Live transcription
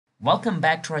Welcome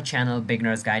back to our channel,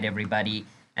 Beginner's Guide everybody.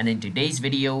 And in today's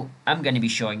video, I'm going to be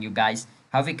showing you guys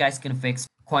how you guys can fix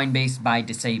Coinbase by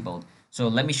disabled. So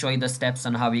let me show you the steps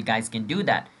on how you guys can do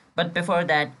that. But before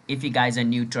that, if you guys are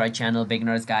new to our channel,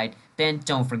 Beginner's Guide, then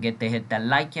don't forget to hit that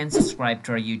like and subscribe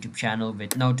to our YouTube channel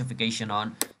with notification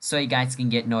on so you guys can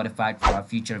get notified for our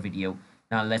future video.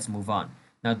 Now let's move on.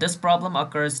 Now this problem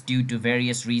occurs due to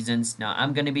various reasons. Now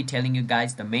I'm going to be telling you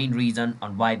guys the main reason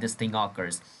on why this thing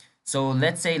occurs. So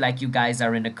let's say like you guys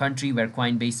are in a country where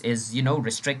Coinbase is,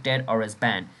 restricted or is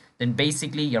banned. Then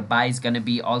basically your buy is going to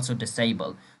be also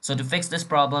disabled. So to fix this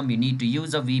problem, you need to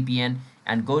use a VPN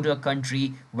and go to a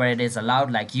country where it is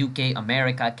allowed like UK,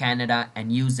 America, Canada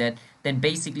and use it. Then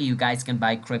basically you guys can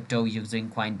buy crypto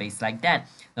using Coinbase like that.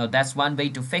 Now that's one way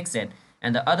to fix it.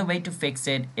 And the other way to fix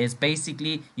it is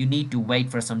basically you need to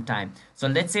wait for some time. So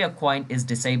let's say a coin is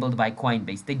disabled by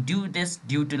Coinbase. They do this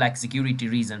due to like security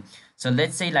reason. So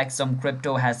let's say like some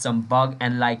crypto has some bug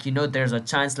and like, there's a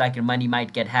chance like your money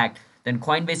might get hacked. Then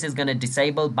Coinbase is going to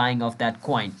disable buying of that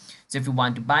coin. So if you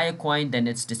want to buy a coin, then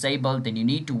it's disabled. Then you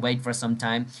need to wait for some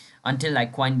time until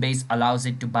like Coinbase allows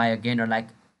it to buy again or like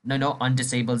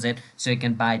undisables it so you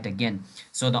can buy it again.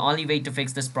 So the only way to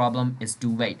fix this problem is to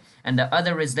wait. And the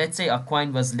other is, let's say a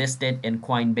coin was listed in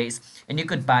Coinbase and you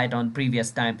could buy it on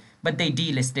previous time, but they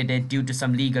delisted it due to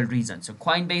some legal reason. So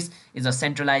Coinbase is a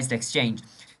centralized exchange.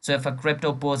 So if a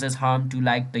crypto poses harm to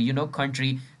like the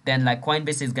country, then like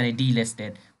Coinbase is going to delist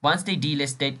it. Once they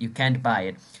delist it, you can't buy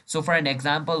it. So for an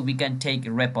example, we can take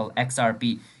Ripple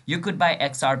XRP. You could buy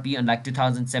XRP on like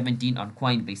 2017 on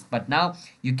Coinbase, but now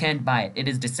you can't buy it. It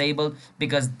is disabled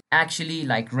because actually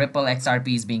like Ripple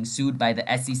XRP is being sued by the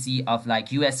SEC of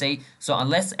like USA. So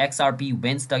unless XRP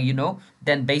wins the,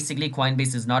 then basically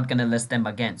Coinbase is not going to list them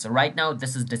again. So right now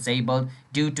this is disabled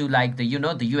due to like the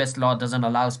US law doesn't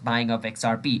allow buying of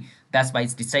XRP. That's why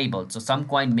it's disabled. So some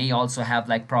coin may also have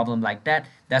like problem like that.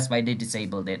 That's why they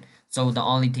disabled it. So the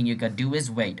only thing you can do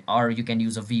is wait, or you can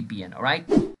use a VPN. All right.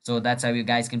 So that's how you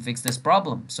guys can fix this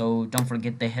problem. So don't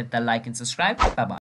forget to hit that like and subscribe. Bye bye.